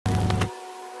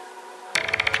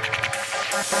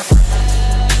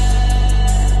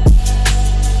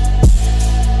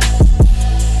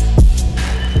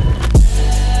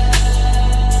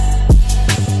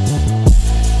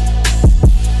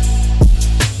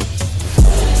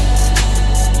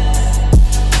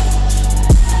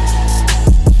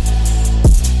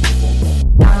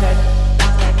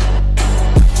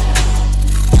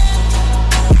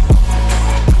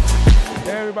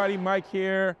Mike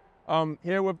here,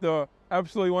 here with the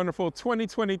absolutely wonderful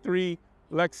 2023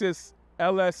 Lexus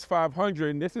LS500.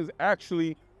 And this is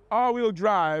actually all-wheel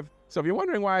drive. So if you're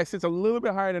wondering why it sits a little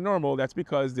bit higher than normal, that's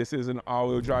because this is an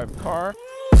all-wheel drive car.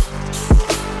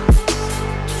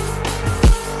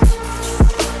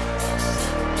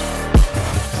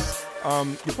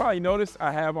 You probably noticed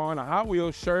I have on a Hot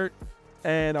Wheels shirt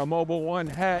and a Mobil 1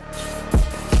 hat.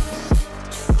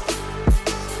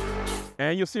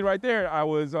 And you'll see right there, I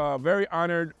was very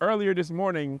honored earlier this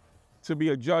morning to be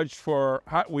a judge for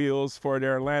Hot Wheels for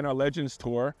their Atlanta Legends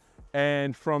Tour.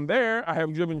 And from there, I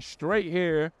have driven straight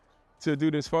here to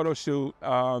do this photo shoot.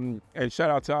 And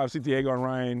shout out to obviously Diego and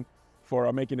Ryan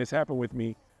for making this happen with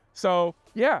me. So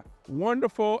yeah,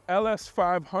 wonderful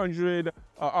LS500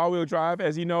 all-wheel drive.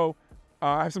 As you know,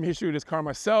 I have some history with this car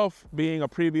myself, being a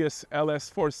previous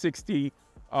LS460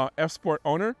 F-Sport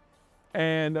owner.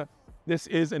 And this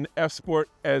is an F-Sport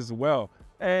as well.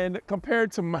 And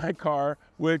compared to my car,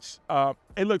 which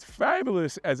it looked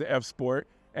fabulous as an F-Sport,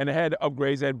 and it had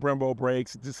upgrades, it had Brembo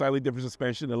brakes, slightly different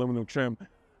suspension, aluminum trim.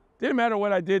 Didn't matter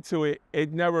what I did to it,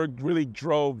 it never really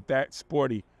drove that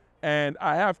sporty. And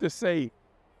I have to say,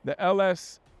 the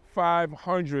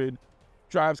LS500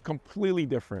 drives completely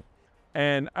different.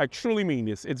 And I truly mean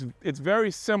this. It's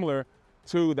very similar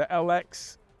to the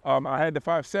LX. I had the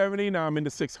 570, now I'm in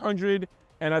the 600.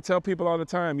 And I tell people all the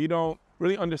time, you don't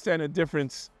really understand the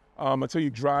difference until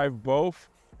you drive both.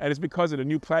 And it's because of the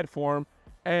new platform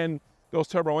and those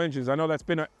turbo engines. I know that's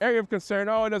been an area of concern.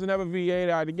 Oh, it doesn't have a V8,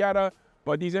 yada, yada.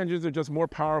 But these engines are just more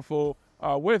powerful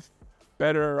with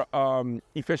better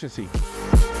efficiency.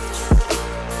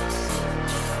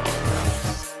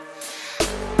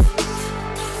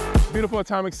 Beautiful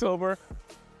atomic silver.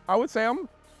 I would say I'm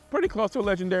pretty close to a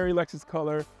legendary Lexus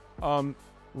color.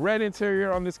 Red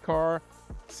interior on this car.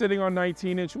 Sitting on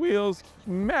 19-inch wheels,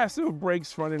 massive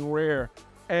brakes front and rear.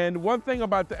 And one thing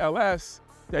about the LS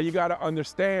that you gotta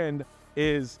understand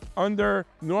is under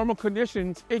normal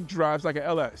conditions, it drives like an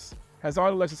LS. Has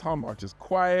all the Lexus hallmarks. It's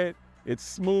quiet, it's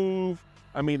smooth.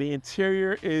 I mean, the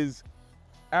interior is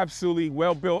absolutely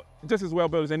well built, just as well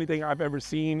built as anything I've ever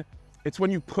seen. It's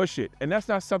when you push it. And that's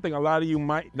not something a lot of you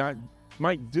might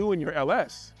do in your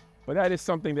LS, but that is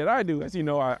something that I do. As you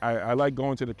know, I like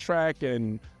going to the track,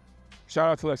 and shout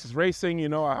out to Lexus Racing, you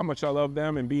know how much I love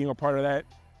them and being a part of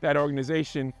that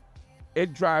organization.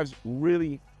 It drives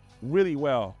really, really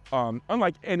well.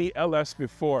 Unlike any LS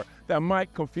before, that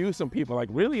might confuse some people. Like,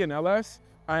 really, an LS?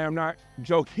 I am not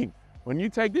joking. When you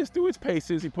take this through its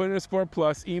paces, you put it in a Sport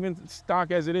Plus, even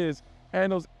stock as it is,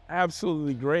 handles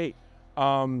absolutely great.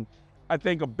 I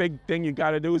think a big thing you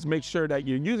gotta do is make sure that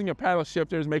you're using your paddle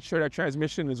shifters, make sure that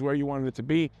transmission is where you want it to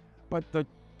be. But the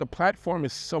platform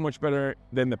is so much better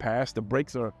than the past. The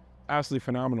brakes are absolutely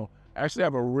phenomenal. I actually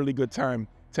have a really good time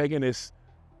taking this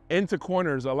into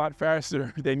corners a lot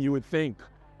faster than you would think.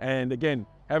 And again,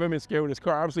 haven't been scared with this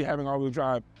car. Obviously, having all-wheel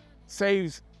drive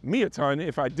saves me a ton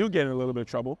if I do get in a little bit of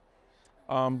trouble.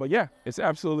 But yeah, it's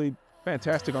absolutely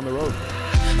fantastic on the road.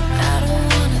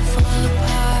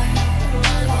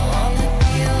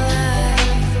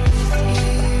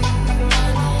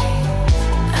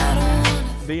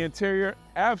 The interior,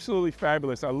 absolutely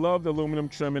fabulous. I love the aluminum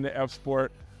trim in the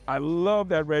F-Sport. I love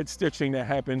that red stitching that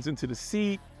happens into the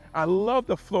seat. I love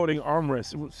the floating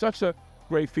armrest. Such a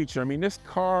great feature. I mean, this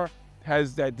car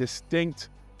has that distinct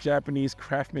Japanese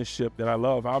craftsmanship that I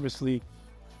love, obviously.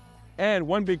 And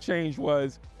one big change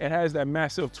was it has that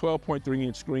massive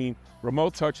 12.3-inch screen.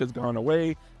 Remote touch has gone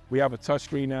away. We have a touch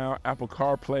screen now, Apple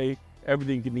CarPlay.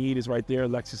 Everything you need is right there.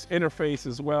 Lexus interface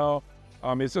as well.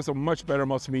 It's just a much better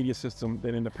multimedia system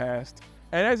than in the past.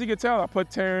 And as you can tell, I put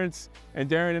Terrence and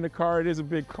Darren in the car. It is a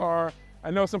big car.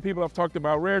 I know some people have talked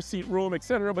about rear seat room,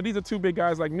 etc., but these are two big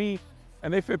guys like me,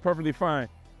 and they fit perfectly fine.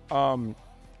 And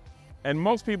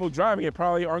most people driving it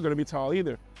probably aren't going to be tall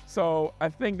either. So I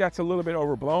think that's a little bit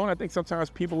overblown. I think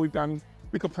sometimes people we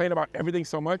complain about everything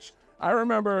so much. I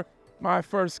remember my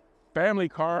first family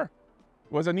car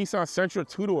was a Nissan Sentra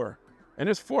two-door. And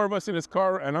there's 4 of us in this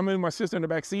car, and I'm in my sister in the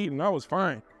back seat, and I was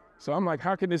fine. So I'm like,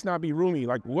 how can this not be roomy?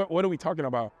 Like, what are we talking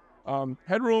about?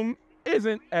 Headroom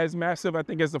isn't as massive, I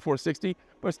think, as the 460,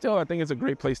 but still, I think it's a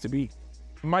great place to be.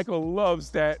 Michael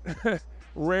loves that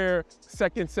rare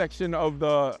second section of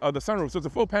the sunroof. So it's a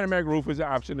full panoramic roof is an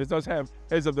option. It does have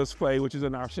heads-up display, which is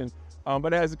an option.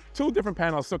 But it has 2 different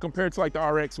panels. So compared to like the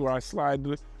RX where I slide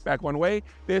back one way,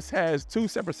 this has 2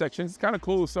 separate sections. It's kind of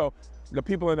cool. So the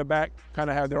people in the back kind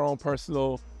of have their own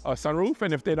personal sunroof.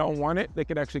 And if they don't want it, they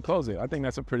can actually close it. I think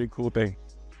that's a pretty cool thing.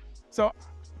 So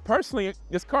personally,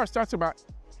 this car starts about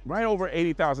right over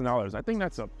 $80,000. I think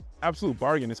that's an absolute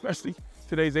bargain, especially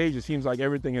today's age. It seems like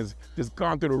everything has just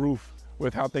gone through the roof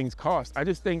with how things cost. I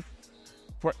just think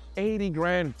for 80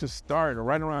 grand to start, or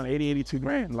right around 80, 82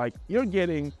 grand, like you're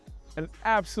getting an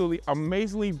absolutely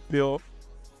amazingly built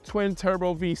twin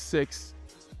turbo V6,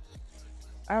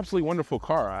 absolutely wonderful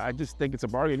car. I just think it's a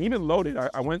bargain. Even loaded,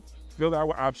 I went, filled out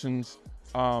with options.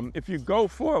 If you go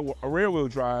for a rear wheel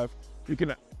drive, you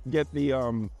can get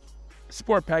the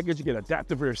sport package, you get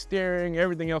adaptive rear steering,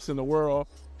 everything else in the world.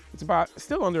 It's about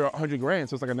still under 100 grand,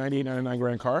 so it's like a 98, 99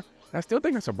 grand car. I still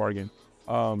think that's a bargain.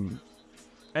 And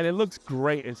it looks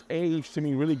great. It's aged to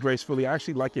me really gracefully. I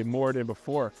actually like it more than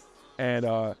before. And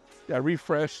that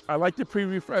refresh, I like the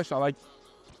pre-refresh. I like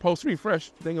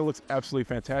post-refresh. I think it looks absolutely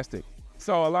fantastic.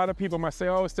 So a lot of people might say,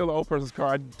 oh, it's still an old person's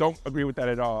car. I don't agree with that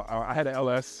at all. I had an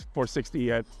LS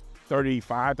 460 at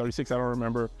 35, 36, I don't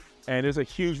remember. And there's a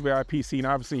huge VIP scene,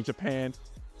 obviously in Japan,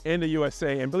 in the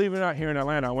USA. And believe it or not, here in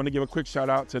Atlanta, I want to give a quick shout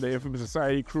out to the Infamous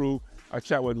Society crew. I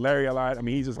chat with Larry a lot. I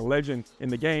mean, he's just a legend in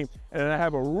the game. And then I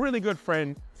have a really good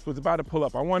friend who's about to pull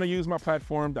up. I want to use my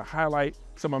platform to highlight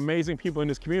some amazing people in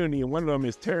this community. And one of them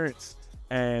is Terrence.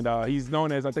 And he's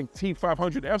known as, I think,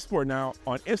 T500 F Sport now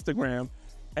on Instagram.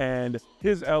 And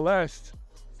his LS,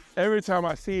 every time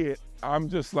I see it, I'm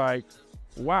just like,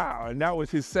 wow. And that was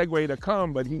his segue to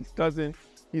come, but he doesn't,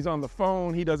 he's on the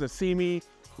phone. He doesn't see me.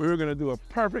 We were gonna do a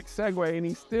perfect segue and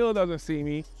he still doesn't see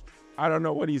me. I don't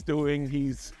know what he's doing.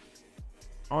 He's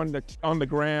on the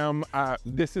gram.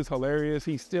 This is hilarious.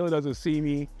 He still doesn't see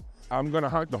me. I'm gonna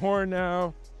honk the horn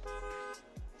now.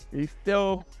 He's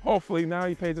still, hopefully now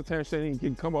he pays attention and he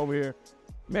can come over here.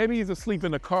 Maybe he's asleep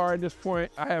in the car at this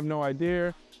point. I have no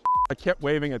idea. I kept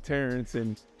waving at Terrence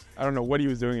and I don't know what he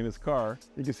was doing in his car.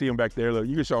 You can see him back there. Look,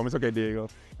 you can show him. It's okay, Diego.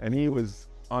 And he was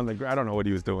on the ground. I don't know what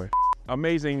he was doing.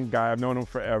 Amazing guy. I've known him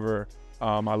forever.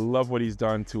 I love what he's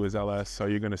done to his LS. So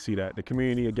you're going to see that. The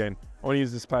community, again, I want to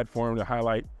use this platform to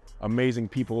highlight amazing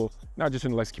people, not just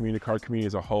in the Lexus community, car community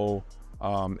as a whole.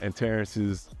 And Terrence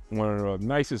is one of the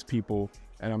nicest people.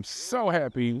 And I'm so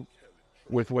happy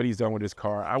with what he's done with his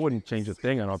car. I wouldn't change a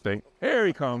thing, I don't think. Here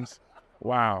he comes.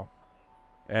 Wow.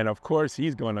 And of course,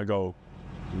 he's going to go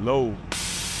low.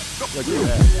 Look at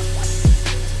that.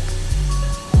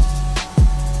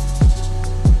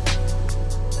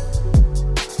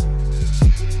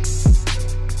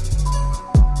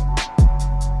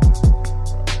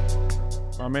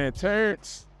 My man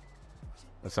Terrence.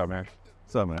 What's up, man?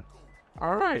 What's up, man?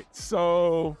 All right,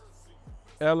 so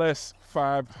LS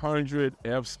 500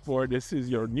 F Sport. This is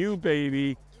your new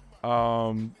baby.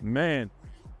 Man,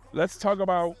 let's talk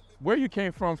about where you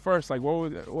came from first. Like,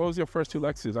 what was your first 2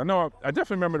 Lexus? I know I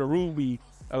definitely remember the Ruby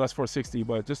LS 460,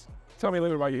 but just tell me a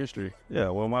little bit about your history. Yeah,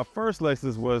 well, my first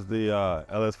Lexus was the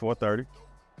LS 430,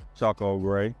 charcoal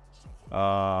gray.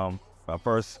 My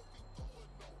first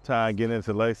time getting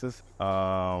into Lexus.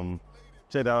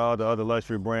 Checked out all the other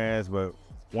luxury brands, but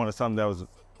wanted something that was,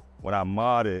 when I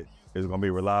modded, it was gonna be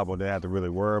reliable, didn't have to really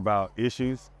worry about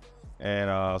issues.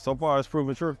 And so far it's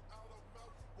proven true.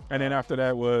 And then after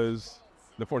that was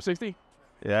the 460?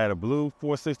 Yeah, I had a blue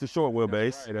 460 short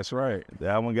wheelbase. That's right.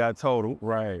 That one got totaled.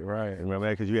 Right. Remember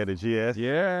that, because you had the GS?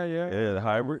 Yeah. Yeah, the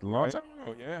hybrid. Long time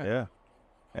ago, yeah. Yeah.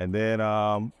 And then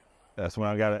that's when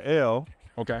I got an L.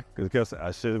 Okay. Because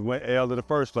I should have went L to the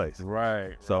first place.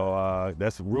 Right. So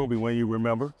that's Ruby, when you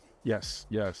remember. Yes.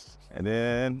 And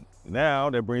then now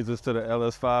that brings us to the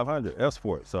LS 500 F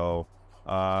Sport. So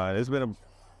it's been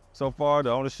so far,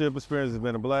 the ownership experience has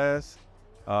been a blast.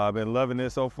 I've been loving it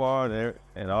so far,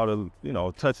 and all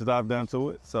the touches I've done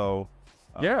to it. So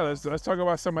yeah, let's talk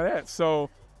about some of that. So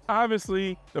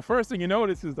obviously, the first thing you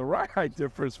notice is the ride height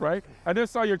difference, right? I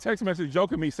just saw your text message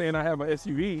joking me saying I have an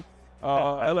SUV,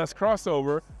 LS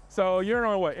crossover. So you're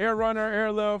on what, air runner,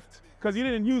 airlift? Because you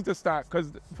didn't use the stock.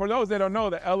 Because for those that don't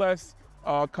know, the LS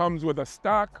comes with a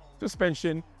stock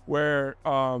suspension where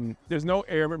there's no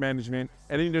air management,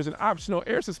 and then there's an optional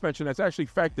air suspension that's actually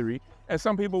factory. And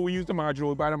some people will use the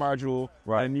module, buy the module,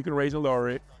 right, and you can raise and lower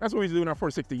it. That's what we do in our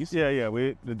 460s. Yeah,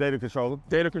 the data controller.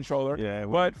 Data controller. Yeah.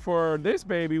 But for this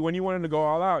baby, when you wanted to go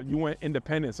all out, you went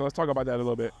independent. So let's talk about that a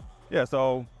little bit. Yeah,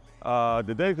 so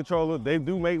the data controller, they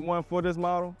do make one for this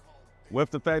model with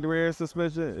the factory air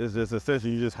suspension. It's just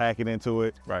essentially you just hack it into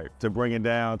it, right, to bring it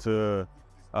down to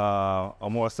a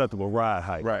more acceptable ride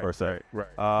height per se.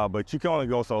 But you can only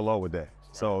go so low with that.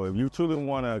 So if you truly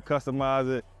want to customize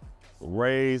it,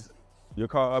 raise your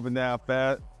car up and down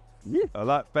fast, a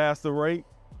lot faster rate,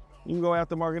 you can go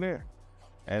aftermarket there.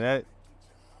 And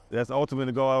that's ultimately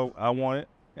the goal I wanted,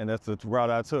 and that's the route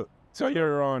I took. So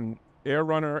you're on air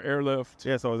runner, airlift.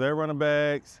 Yeah, so it's air runner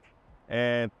bags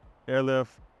and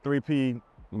airlift 3P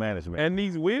management. And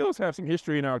these wheels have some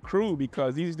history in our crew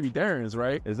because these used to be Darren's,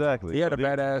 right? Exactly. He had a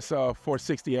badass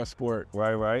 460 F Sport.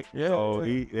 Right. Yeah. So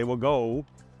they were gold,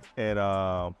 and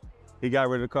he got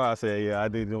rid of the car. I said, yeah, I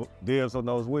did deals on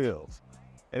those wheels.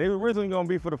 And they were originally gonna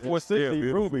be for the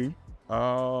 460 Ruby.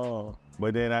 Oh.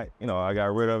 But then I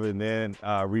got rid of it, and then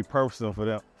repurposed them for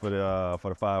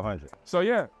the 500. So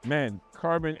yeah, man,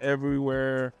 carbon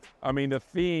everywhere. I mean, the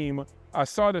theme. I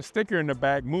saw the sticker in the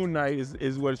back. Moon Knight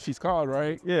is what she's called,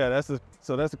 right? Yeah, that's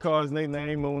the car's name,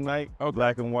 Moon Knight. Okay.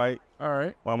 Black and white. All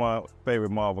right. One of my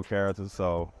favorite Marvel characters.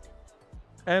 So.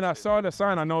 And I saw the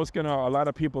sign. I know it's a lot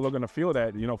of people are gonna feel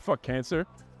that. You know, fuck cancer.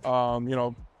 You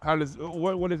know,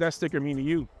 what does that sticker mean to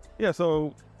you? Yeah,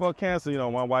 so for cancer, you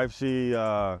know, my wife, she's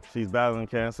battling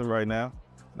cancer right now.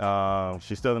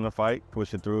 She's still in the fight,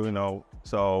 pushing through, you know.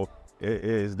 So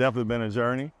it's definitely been a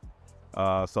journey.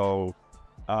 So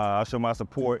I show my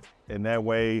support in that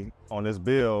way on this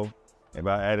bill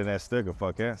by adding that sticker,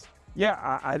 fuck cancer.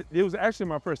 Yeah, it was actually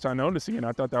my first time noticing it.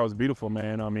 I thought that was beautiful,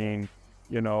 man. I mean,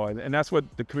 you know, and that's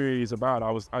what the community is about.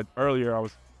 Earlier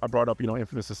I brought up, you know,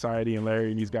 Infinite Society and Larry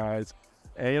and these guys.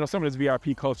 And, you know, some of this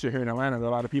VIP culture here in Atlanta that a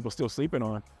lot of people still sleeping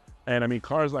on. And I mean,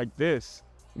 cars like this,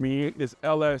 I mean, this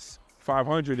LS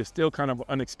 500 is still kind of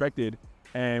unexpected.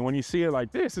 And when you see it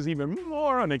like this, it's even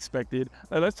more unexpected.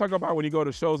 Let's talk about when you go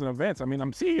to shows and events. I mean,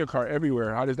 I'm seeing your car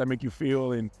everywhere. How does that make you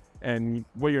feel? And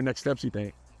what are your next steps, you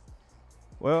think?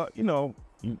 Well, you know,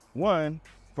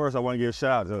 first I want to give a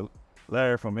shout out to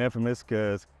Larry from Infamous,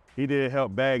 because he did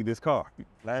help bag this car.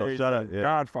 Larry's so shout out, yeah.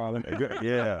 Godfather.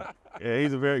 Yeah,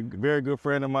 he's a very, very good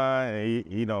friend of mine,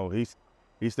 and he's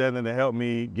standing to help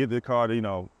me get the car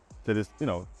to, to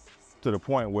the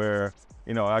point where,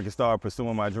 I can start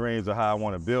pursuing my dreams of how I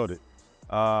want to build it.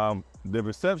 The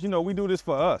reception, we do this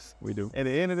for us. We do. At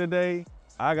the end of the day,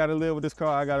 I got to live with this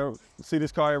car. I got to see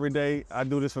this car every day. I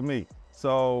do this for me.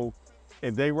 So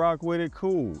if they rock with it,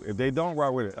 cool. If they don't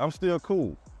rock with it, I'm still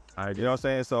cool. You know what I'm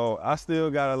saying? So I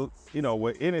still got to,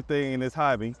 with anything in this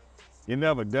hobby, you're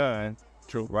never done.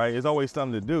 True. Right? It's always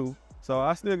something to do. So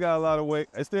I still got a lot of ways.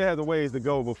 It still has a ways to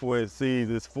go before it sees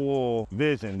this full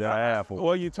vision that I have for it.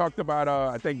 Well, you talked about,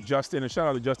 I think Justin, and shout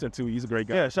out to Justin too. He's a great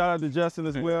guy. Yeah, shout out to Justin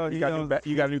as well. You got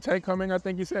a new tank coming, I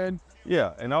think you said?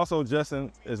 Yeah, and also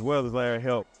Justin, as well as Larry,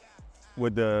 helped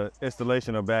with the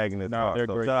installation of bagging this car. They're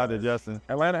so great shout guys. out to Justin.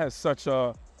 Atlanta has such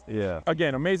a,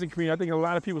 again, amazing community. I think a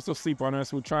lot of people still sleep on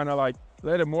us. We're trying to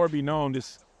let it more be known.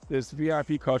 This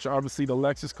VIP culture, obviously the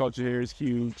Lexus culture here is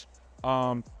huge.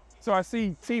 So I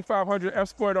see T500 F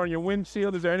Sport on your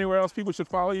windshield. Is there anywhere else people should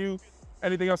follow you?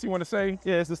 Anything else you want to say?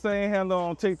 Yeah, it's the same handle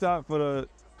on TikTok for the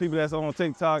people that's on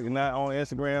TikTok and not on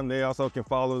Instagram. They also can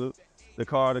follow the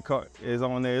car. The car is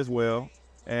on there as well.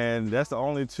 And that's the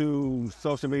only two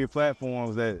social media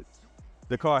platforms that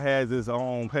the car has its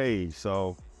own page.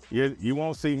 So you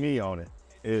won't see me on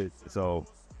it.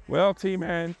 Well,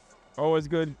 T-Man, always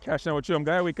good catching up with you. I'm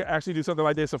glad we could actually do something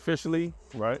like this officially.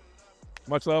 Right.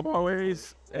 Much love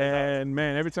always. And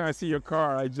man, every time I see your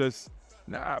car,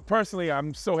 personally,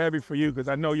 I'm so happy for you because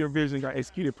I know your vision got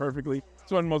executed perfectly.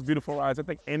 It's one of the most beautiful rides, I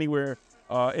think, anywhere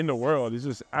in the world. It's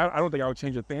just, I don't think I would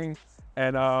change a thing.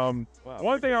 And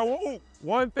one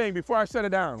thing before I shut it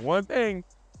down,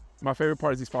 my favorite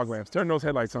part is these fog lamps. Turn those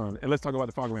headlights on and let's talk about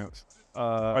the fog lamps.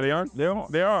 Are they on? They're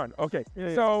on. They're on, okay.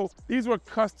 Yeah. So these were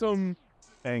custom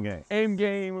aim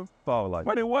game fog lights.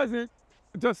 But it wasn't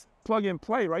just plug and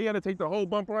play, right? You had to take the whole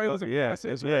bumper right?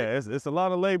 It's a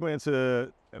lot of labor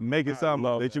into making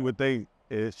something that you would think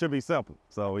it should be simple.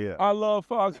 So yeah. I love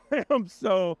fog lamps,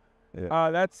 so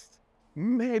that's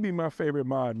maybe my favorite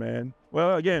mod, man.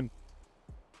 Well, again,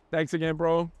 thanks again,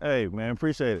 bro. Hey, man,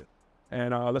 appreciate it.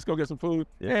 And let's go get some food.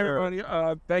 Yes, hey,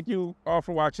 everybody, thank you all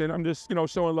for watching. I'm just,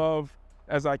 showing love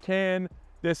as I can.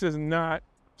 This is not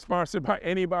sponsored by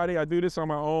anybody. I do this on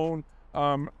my own,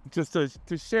 just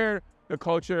to share the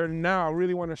culture. Now I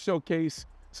really want to showcase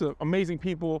some amazing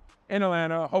people in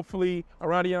Atlanta, hopefully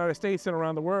around the United States and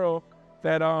around the world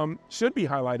that should be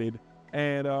highlighted.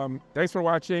 And thanks for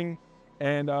watching.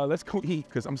 And let's go eat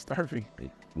because I'm starving.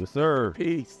 Yes, sir.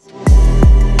 Peace.